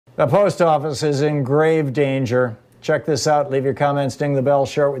The post office is in grave danger. Check this out. Leave your comments, ding the bell,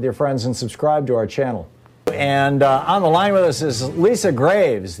 share it with your friends, and subscribe to our channel. And on the line with us is Lisa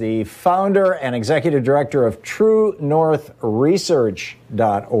Graves, the founder and executive director of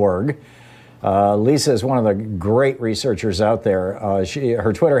TrueNorthResearch.org. Lisa is one of the great researchers out there.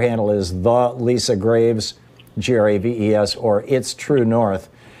 Her Twitter handle is the Lisa Graves, Graves, or It's True North.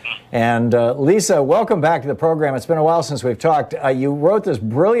 And Lisa, welcome back to the program. It's been a while since we've talked. You wrote this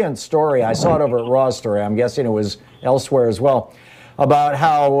brilliant story. I saw it over at Raw Story. I'm guessing it was elsewhere as well, about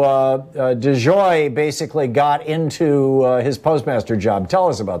how Dejoy basically got into his postmaster job. Tell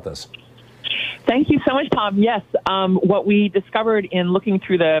us about this. Thank you so much, Tom. Yes, what we discovered in looking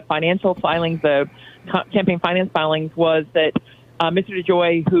through the financial filings, the campaign finance filings, was that Mr.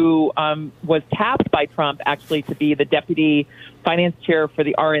 Dejoy, who was tapped by Trump actually to be the deputy finance chair for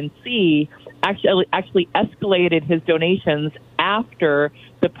the RNC, actually escalated his donations after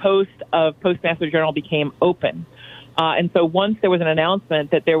the post of Postmaster General became open. And so once there was an announcement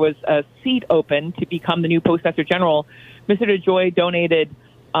that there was a seat open to become the new Postmaster General, Mr. Dejoy donated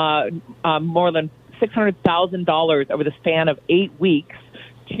more than $600,000 over the span of 8 weeks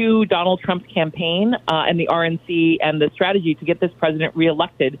to Donald Trump's campaign and the RNC and the strategy to get this president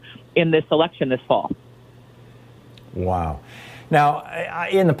reelected in this election this fall. Wow. Now,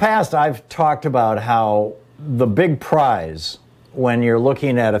 in the past, I've talked about how the big prize when you're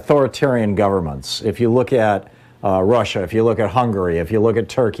looking at authoritarian governments, if you look at Russia, if you look at Hungary, if you look at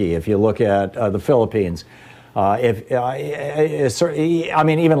Turkey, if you look at the Philippines, even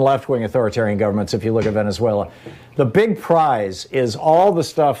left-wing authoritarian governments, if you look at Venezuela, the big prize is all the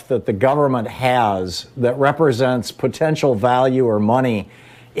stuff that the government has that represents potential value or money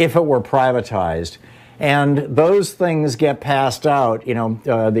if it were privatized. And those things get passed out,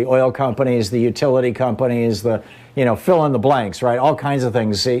 the oil companies, the utility companies, fill in the blanks, right? All kinds of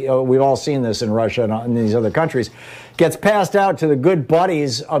things. We've all seen this in Russia and in these other countries. Gets passed out to the good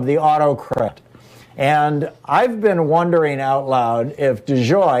buddies of the autocrat. And I've been wondering out loud if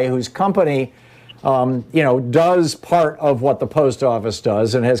Dejoy, whose company, does part of what the post office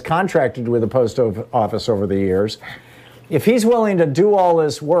does and has contracted with the post office over the years, if he's willing to do all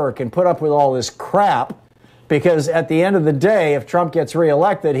this work and put up with all this crap, because at the end of the day, if Trump gets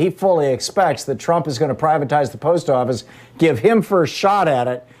reelected, he fully expects that Trump is going to privatize the post office, give him first shot at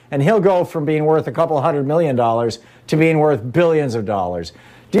it, and he'll go from being worth a couple $100 million to being worth billions of dollars.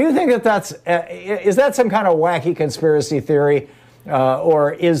 Do you think that is that some kind of wacky conspiracy theory?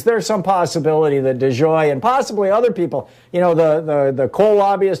 Or is there some possibility that Dejoy and possibly other people, the coal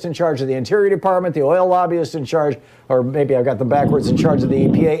lobbyist in charge of the Interior Department, the oil lobbyist in charge, or maybe I've got them backwards, in charge of the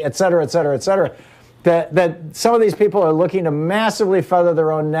EPA, et cetera, et cetera, et cetera, that some of these people are looking to massively feather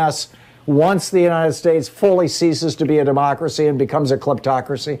their own nests once the United States fully ceases to be a democracy and becomes a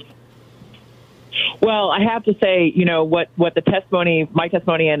kleptocracy? Well, I have to say, what the testimony, my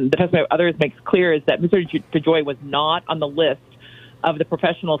testimony and the testimony of others makes clear is that Mr. Dejoy was not on the list of the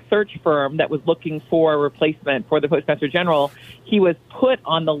professional search firm that was looking for a replacement for the Postmaster General. He was put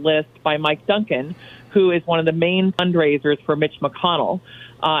on the list by Mike Duncan, who is one of the main fundraisers for Mitch McConnell,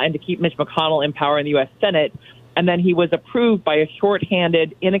 and to keep Mitch McConnell in power in the U.S. Senate. And then he was approved by a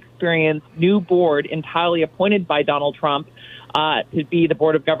shorthanded, inexperienced new board entirely appointed by Donald Trump to be the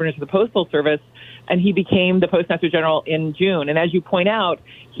Board of Governors of the Postal Service. And he became the Postmaster General in June. And as you point out,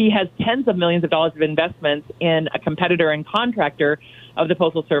 he has tens of millions of dollars of investments in a competitor and contractor of the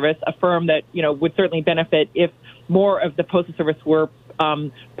Postal Service, a firm that, would certainly benefit if more of the Postal Service were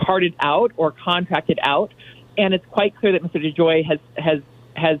parted out or contracted out. And it's quite clear that Mr. Dejoy has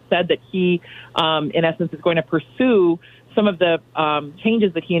said that he, in essence, is going to pursue some of the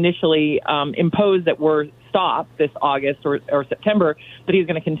changes that he initially imposed that were stopped this August or September, that he's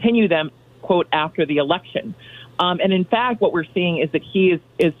going to continue them, quote, after the election. And in fact, what we're seeing is that he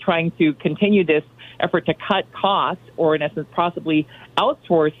is trying to continue this effort to cut costs, or in essence, possibly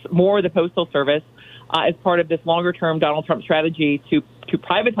outsource more of the Postal Service as part of this longer-term Donald Trump strategy to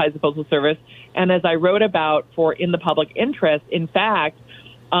privatize the Postal Service. And as I wrote about for In the Public Interest, in fact,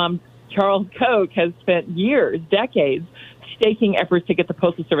 Charles Koch has spent years, decades, staking efforts to get the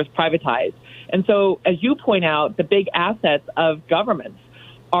Postal Service privatized. And so, as you point out, the big assets of governments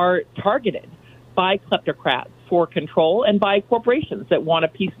are targeted by kleptocrats for control and by corporations that want a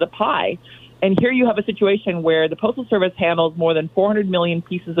piece of the pie. And here you have a situation where the Postal Service handles more than 400 million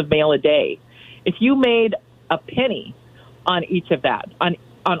pieces of mail a day. If you made a penny on each of that,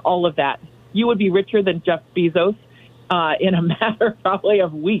 on all of that, you would be richer than Jeff Bezos in a matter probably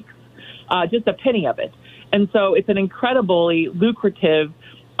of weeks, just a penny of it. And so it's an incredibly lucrative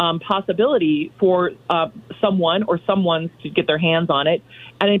possibility for someone or someone's to get their hands on it.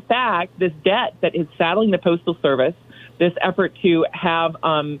 And in fact, this debt that is saddling the Postal Service, this effort to have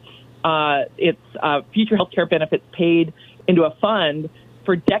its future health care benefits paid into a fund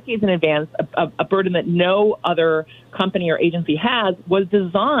for decades in advance, a burden that no other company or agency has, was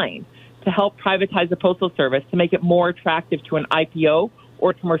designed to help privatize the Postal Service to make it more attractive to an IPO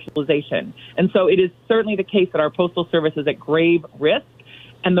or commercialization. And so it is certainly the case that our Postal Service is at grave risk,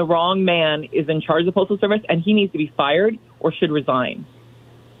 and the wrong man is in charge of the Postal Service, and he needs to be fired or should resign.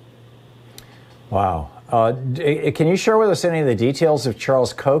 Wow. Can you share with us any of the details of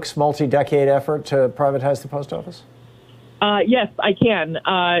Charles Koch's multi-decade effort to privatize the post office? Yes, I can.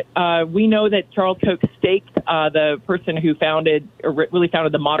 We know that Charles Koch staked the person who founded, or really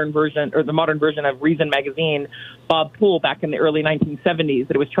founded the modern version of Reason magazine, Bob Poole, back in the early 1970s.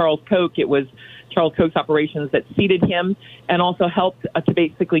 That it was Charles Koch. It was Charles Koch's operations that seeded him, and also helped to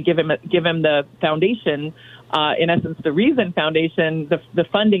basically give him the foundation. In essence, the Reason Foundation, the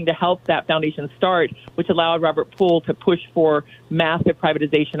funding to help that foundation start, which allowed Robert Poole to push for massive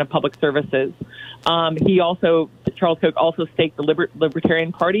privatization of public services. Charles Koch also staked the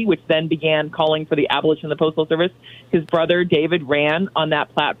Libertarian Party, which then began calling for the abolition of the Postal Service. His brother, David, ran on that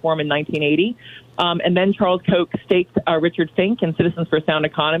platform in 1980. And then Charles Koch staked Richard Fink and Citizens for a Sound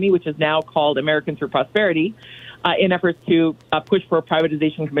Economy, which is now called Americans for Prosperity, in efforts to push for a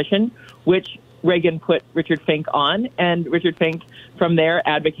privatization commission, which Reagan put Richard Fink on, and Richard Fink from there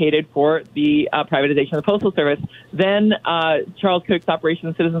advocated for the privatization of the Postal Service. Then Charles Koch's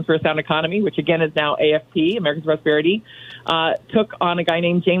Operation Citizens for a Sound Economy, which again is now AFP, Americans for Prosperity, took on a guy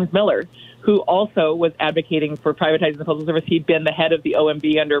named James Miller, who also was advocating for privatizing the Postal Service. He'd been the head of the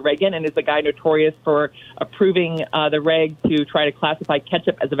OMB under Reagan and is the guy notorious for approving the reg to try to classify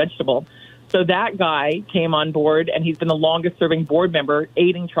ketchup as a vegetable. So that guy came on board, and he's been the longest-serving board member,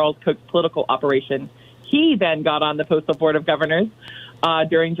 aiding Charles Koch's political operation. He then got on the Postal Board of Governors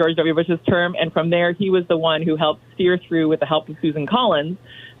during George W. Bush's term, and from there he was the one who helped steer through, with the help of Susan Collins,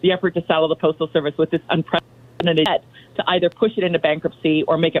 the effort to saddle the Postal Service with this unprecedented debt to either push it into bankruptcy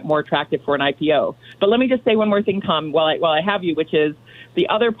or make it more attractive for an IPO. But let me just say one more thing, Tom, while I have you, which is the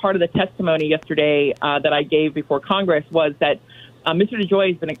other part of the testimony yesterday that I gave before Congress was that Mr.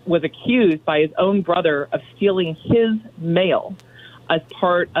 Dejoy was accused by his own brother of stealing his mail as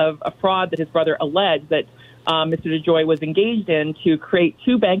part of a fraud that his brother alleged that Mr. Dejoy was engaged in to create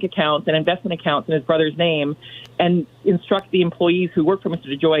two bank accounts and investment accounts in his brother's name and instruct the employees who worked for Mr.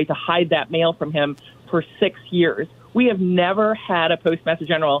 Dejoy to hide that mail from him for 6 years. We have never had a Postmaster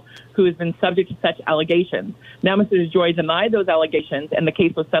General who has been subject to such allegations. Now, Mr. Dejoy denied those allegations, and the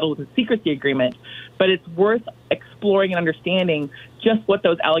case was settled with a secrecy agreement. But it's worth exploring and understanding just what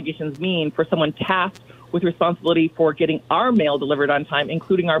those allegations mean for someone tasked with responsibility for getting our mail delivered on time,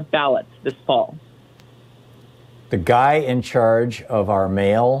 including our ballots this fall. The guy in charge of our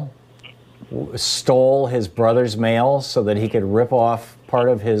mail stole his brother's mail so that he could rip off part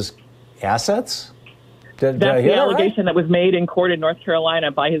of his assets? That's the allegation that was made in court in North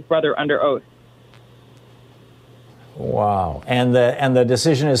Carolina by his brother under oath. Wow. And the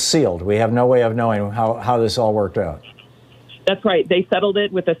decision is sealed. We have no way of knowing how this all worked out. That's right. They settled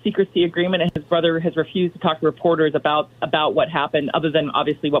it with a secrecy agreement, and his brother has refused to talk to reporters about what happened, other than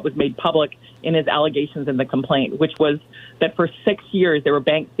obviously what was made public in his allegations in the complaint, which was that for 6 years there were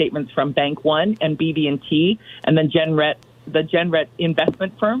bank statements from Bank One and BB&T and then the Genret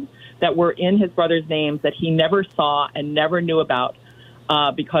investment firm that were in his brother's names that he never saw and never knew about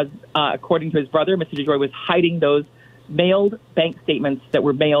because, according to his brother, Mr. Dejoy was hiding those mailed bank statements that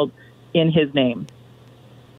were mailed in his name.